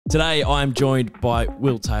Today I'm joined by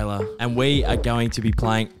Will Taylor and we are going to be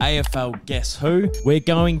playing AFL Guess Who. We're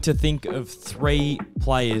going to think of 3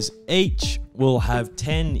 players each. We'll have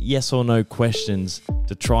 10 yes or no questions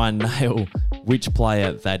to try and nail which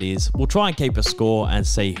player that is. We'll try and keep a score and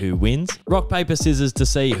see who wins. Rock, paper, scissors to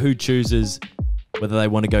see who chooses whether they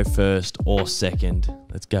want to go first or second.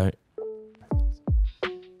 Let's go.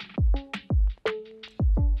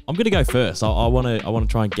 I'm going to go first. I want to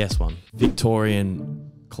try and guess one. Victorian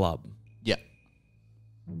club. Yeah.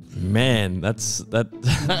 Man, that's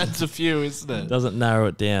That's a few, isn't it? doesn't narrow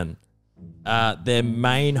it down. Their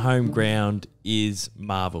main home ground is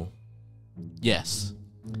Marvel. Yes.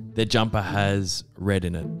 Their jumper has red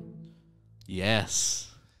in it.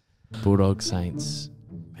 Yes. Bulldogs, Saints,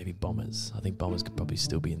 maybe Bombers. I think Bombers could probably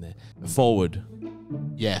still be in there. Forward.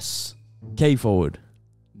 Yes. Key forward.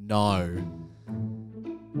 No.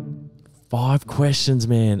 5 questions,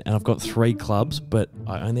 man. And I've got 3 clubs, but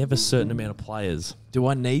I only have a certain amount of players. Do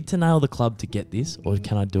I need to nail the club to get this, or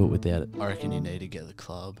can I do it without it? I reckon you need to get the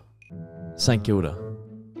club. St Kilda.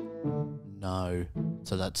 No.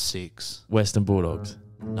 So that's 6. Western Bulldogs.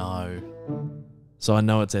 No. So I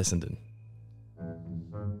know it's Essendon.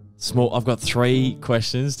 Small. I've got 3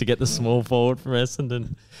 questions to get the small forward from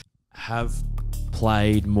Essendon. Have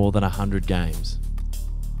played more than 100 games.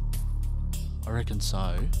 I reckon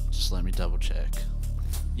so. Just let me double check.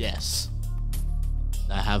 Yes.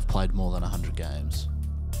 They have played more than 100 games.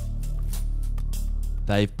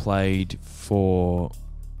 They've played for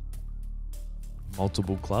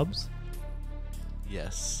multiple clubs.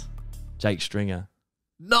 Yes. Jake Stringer.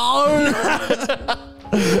 No!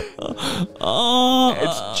 Oh,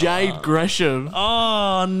 It's Jade Gresham.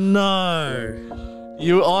 Oh no!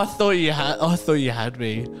 I thought you had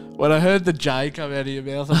me. When I heard the J come out of your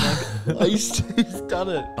mouth, I'm like, he's done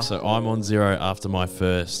it. So I'm on 0 after my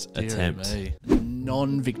first Dear attempt. me.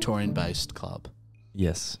 Non-Victorian based club.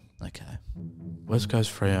 Yes. Okay. West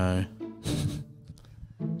Coast Freo.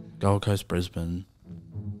 Gold Coast Brisbane.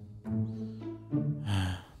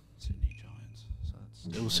 Sydney Giants. So that's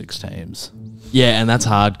still 6 teams. Yeah, and that's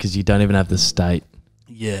hard because you don't even have the state.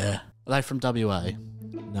 Yeah. Are they from WA?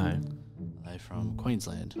 No. Are they from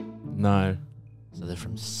Queensland? No. So they're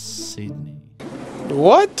from Sydney.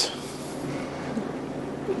 What?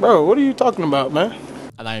 Bro, what are you talking about, man?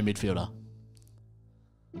 Are they a midfielder?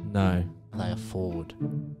 No. Are they a forward?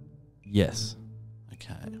 Yes.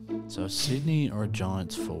 Okay. So a Sydney or a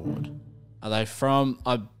Giants forward. Are they from...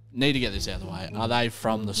 I need to get this out of the way. Are they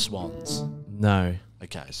from the Swans? No.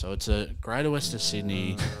 Okay, so it's a Greater Western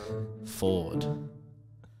Sydney forward.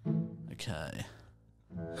 Okay.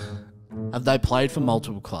 Have they played for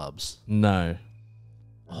multiple clubs? No.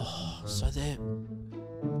 Oh, so they're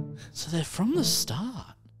from the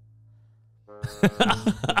start.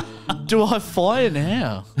 Do I fire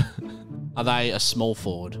now? Are they a small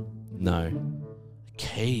forward? No.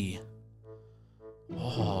 Key.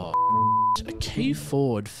 Oh, a key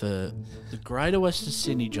forward for the Greater Western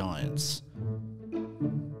Sydney Giants.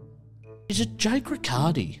 Is it Jake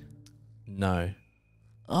Riccardi? No.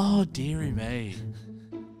 Oh, dearie me.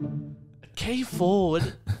 A key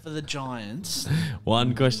forward for the Giants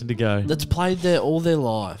 1 question to go. that's played there all their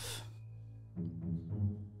life.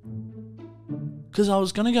 Because I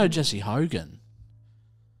was going to go Jesse Hogan.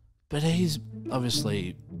 But he's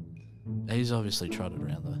obviously trotted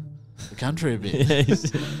around the country a bit. Yeah, he's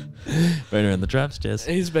been around the traps, Jess.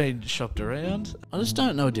 He's been shopped around. I just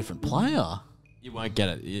don't know a different player. You won't get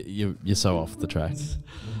it. You're so off the track.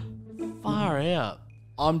 Far out.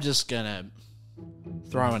 I'm just going to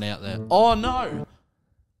throw it out there. Oh, no.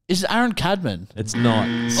 Is it Aaron Cadman? It's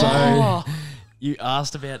not. So Oh, you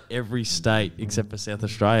asked about every state except for South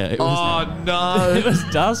Australia. It was, no. it was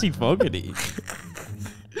Darcy Fogarty.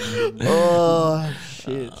 Oh,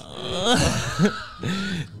 shit.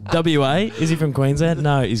 WA? Is he from Queensland?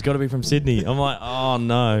 No, he's got to be from Sydney. I'm like, oh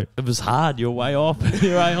no. It was hard. You're way off.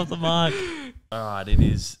 You're way off the mark. All right, it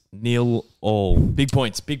is 0-all. Big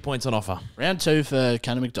points on offer. Round 2 for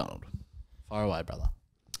Cannon McDonald. Fire away, brother.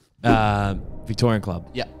 Victorian club.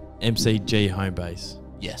 Yeah. MCG home base.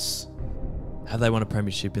 Yes. Have they won a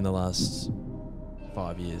premiership in the last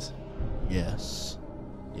 5 years? Yes.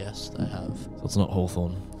 Yes, they have. So it's not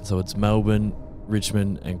Hawthorn. So it's Melbourne,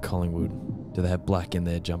 Richmond and Collingwood. Do they have black in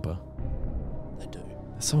their jumper? They do.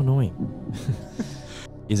 That's so annoying.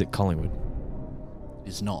 Is it Collingwood?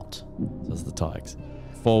 Is not. So it's the Tigers.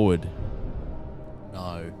 Forward.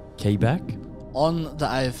 No. Key back. On the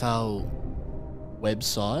AFL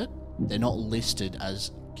website, they're not listed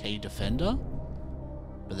as key defender,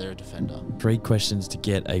 but they're a defender. 3 questions to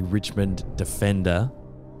get a Richmond defender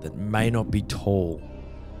that may not be tall.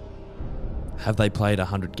 Have they played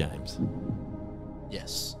 100 games?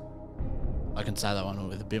 Yes. I can say that one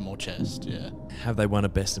with a bit more chest, yeah. Have they won a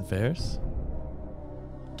best and fairest?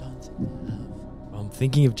 Don't think they have. I'm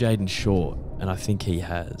thinking of Jaden Short, and I think he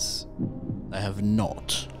has. They have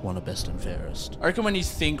not won a best and fairest. I reckon when you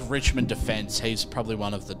think Richmond defence, he's probably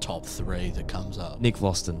one of the top 3 that comes up. Nick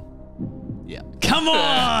Loston. Yeah. Come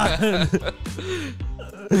on!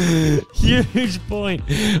 Huge point.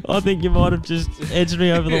 I think you might have just edged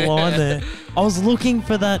me over the line there. I was looking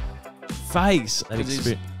for that face. That He's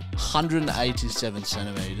experience. 187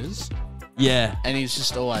 centimetres. Yeah. And he's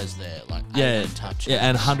just always there, like 18 Yeah. touches. Yeah,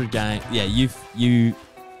 and 100 games. Yeah,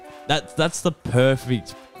 that's the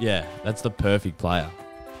perfect. Yeah, that's the perfect player.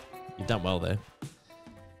 You've done well there.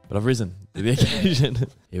 But I've risen to the occasion.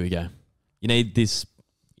 Here we go. You need this.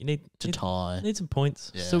 You need to tie. Need some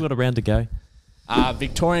points. Yeah. Still got a round to go.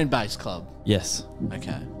 Victorian base club. Yes.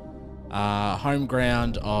 Okay. Home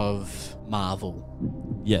ground of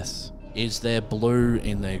Marvel. Yes. Is there blue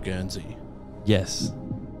in their Guernsey? Yes.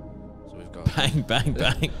 So we've got. Bang, bang,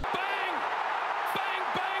 bang.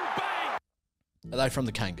 Are they from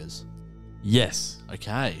the Kangas? Yes.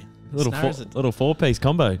 Okay. Little This four-piece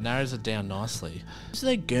combo. narrows it down nicely. Is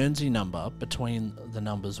their Guernsey number between the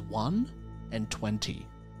numbers 1 and 20?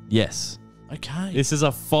 Yes. Okay. This is a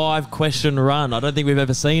 5-question run. I don't think we've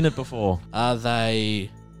ever seen it before. Are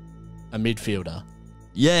they a midfielder?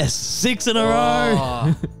 Yes. 6 in a row.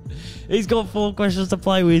 Oh, He's got 4 questions to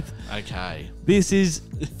play with. okay. This is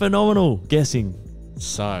phenomenal guessing.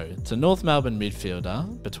 So, it's a North Melbourne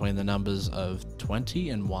midfielder between the numbers of 20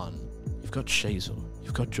 and 1. You've got Sheasel.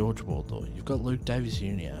 You've got George Wardlaw. You've got Luke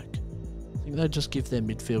Davies-Uniacke. I think they just give their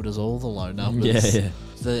midfielders all the low numbers. Yeah.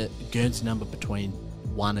 The Guernsey number between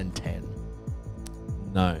 1 and 10.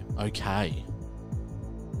 No. Okay.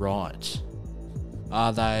 Right.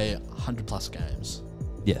 Are they 100 plus games?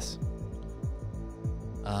 Yes.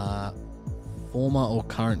 Former or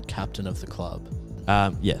current captain of the club?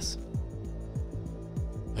 Yes.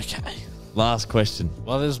 Okay. Last question.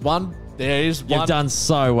 Well, there is one You've done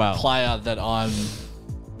so well. player that I'm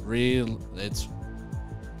he's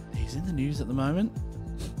in the news at the moment.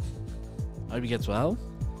 Hope he gets well.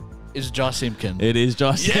 Is Josh Simpkin. It is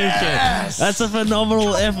Josh Yes! Simpkin. That's a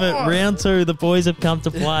phenomenal effort. Round 2, the boys have come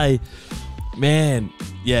to play. Man,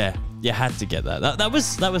 yeah, you had to get that. That was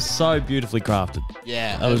so beautifully crafted.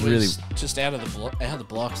 Yeah, That was really- just out of the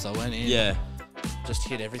blocks. I went in. Yeah. Just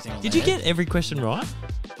hit everything on Did the you head. get every question right?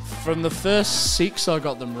 From the first 6, I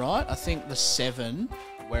got them right. I think the 7,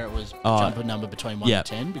 where it was jumper number between 1 yeah. and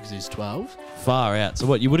 10 because he's 12. Far out. So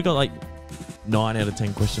what, you would have got like 9 out of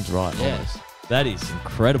 10 questions right. Yeah. Almost. That is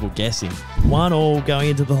incredible guessing. 1-1 going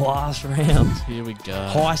into the last round. Here we go.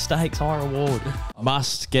 High stakes, high reward.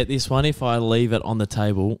 Must get this one. If I leave it on the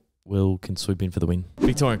table, Will can swoop in for the win.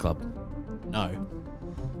 Victorian club. No.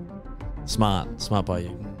 Smart by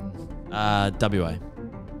you. WA.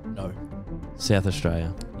 No. South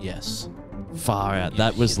Australia. Yes. Far out. You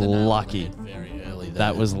That was hit the nail on the lucky. head very early there.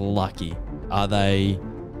 That was lucky. Are they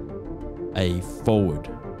a forward?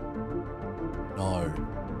 No.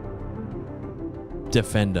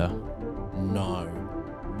 Defender? No.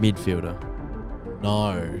 Midfielder?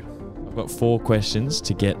 No. I've got 4 questions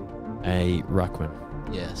to get a ruckman.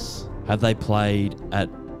 Yes. Have they played at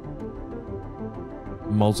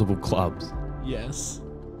multiple clubs? Yes.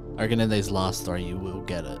 I reckon in these last 3 you will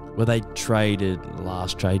get it. Were they traded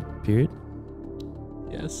last trade period?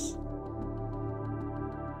 Yes.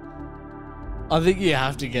 I think you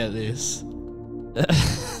have to get this.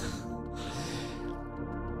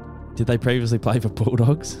 Did they previously play for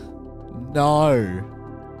Bulldogs? No.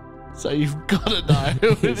 So you've got to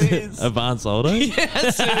know who it is. Advance Older?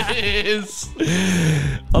 Yes, it is.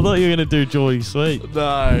 I thought you were going to do Geordie Sweet.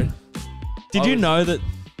 No. Did you know that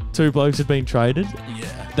 2 blokes had been traded?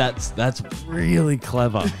 Yeah. That's really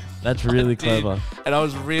clever. That's really clever. And I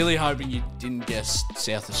was really hoping you didn't guess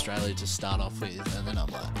South Australia to start off with, and then I'm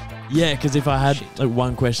like, Yeah, because if I had Shit. like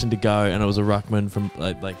 1 question to go and it was a ruckman from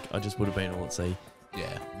like I just would have been all at sea.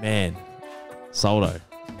 yeah. Man, Soldo.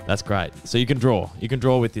 That's great. So you can draw. You can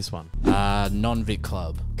draw with this one. Non-Vic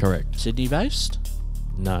club. Correct. Sydney based?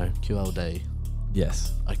 No. QLD.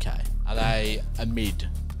 Yes. Okay. Are they a mid?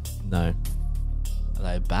 No. Are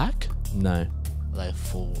they a back? No. Are they a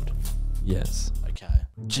forward? Yes. Okay.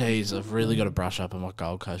 Jeez, I've really got to brush up on my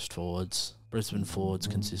Gold Coast forwards. Brisbane forwards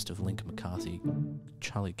consist of Lincoln McCarthy,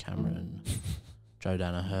 Charlie Cameron, Joe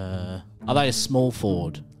Danaher. Are they a small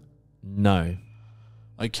forward? No.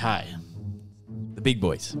 Okay. The big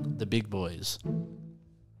boys. The big boys.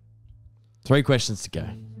 3 questions to go.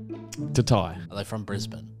 To tie. Are they from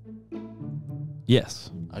Brisbane?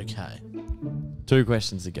 Yes. Okay. 2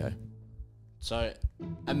 questions to go. So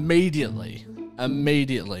immediately,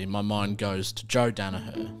 my mind goes to Joe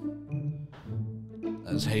Danaher,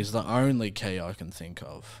 as he's the only key I can think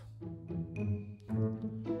of.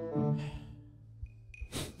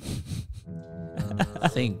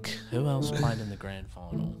 Think, who else played in the grand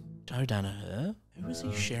final? Joe Danaher. Who was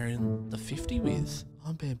he sharing the 50 with?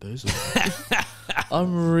 I'm bamboozled.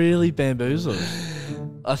 I'm really bamboozled.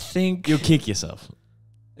 I think You'll kick yourself.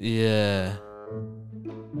 yeah.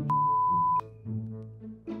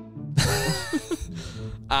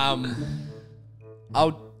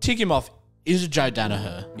 I'll tick him off. Is it Joe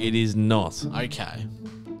Danaher? It is not. Okay.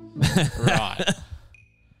 Right.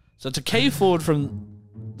 So it's a key forward from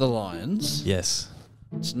the Lions. Yes.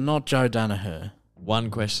 It's not Joe Danaher. One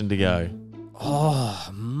question to go. Oh,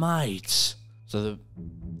 mate. So the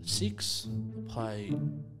 6 play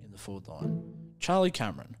in the forward line. Charlie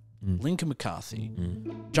Cameron, Lincoln McCarthy,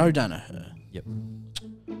 Joe Danaher. Yep.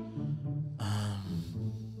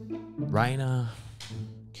 Rayner.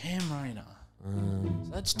 Cam Rayner. So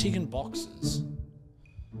that's ticking boxes.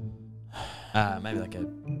 Maybe like a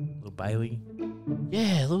little Bailey.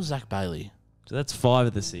 Yeah, little Zach Bailey. So that's 5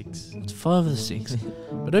 of the 6. It's 5 of the 6.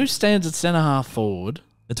 But who stands at centre half forward?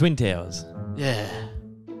 The Twin Towers. Yeah.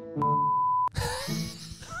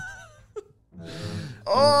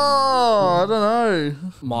 Oh, I don't know.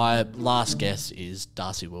 My last guess is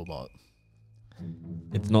Darcy Wilmot.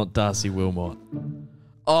 It's not Darcy Wilmot.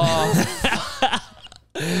 Oh,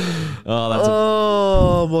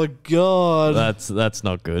 Oh, my God. that's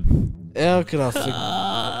not good. How can I forget?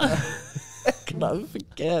 How can I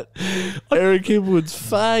forget Eric Hibwood's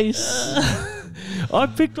face? I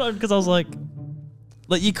picked one because I was like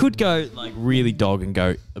you could go like really dog and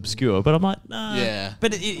go obscure, but I'm like, nah. Yeah.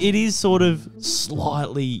 But it is sort of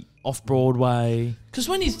slightly off Broadway. Because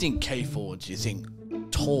when you think key forwards, you think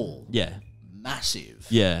tall, Yeah. massive,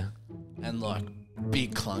 Yeah. and like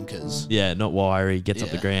big clunkers. Yeah, not wiry, gets up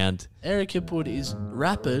Yeah. the ground. Eric Hipwood is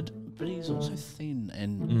rapid, but he's also thin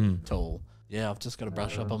and tall. Yeah, I've just got to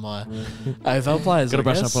brush up on my AFL players. Got to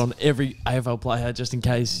brush guess. up on every AFL player just in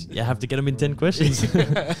case you have to get them in 10 questions.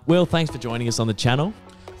 Will, thanks for joining us on the channel.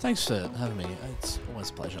 Thanks for having me. It's always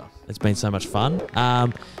a pleasure. It's been so much fun.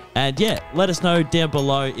 And yeah, let us know down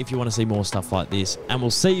below if you want to see more stuff like this. And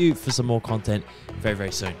we'll see you for some more content very,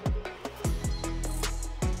 very soon.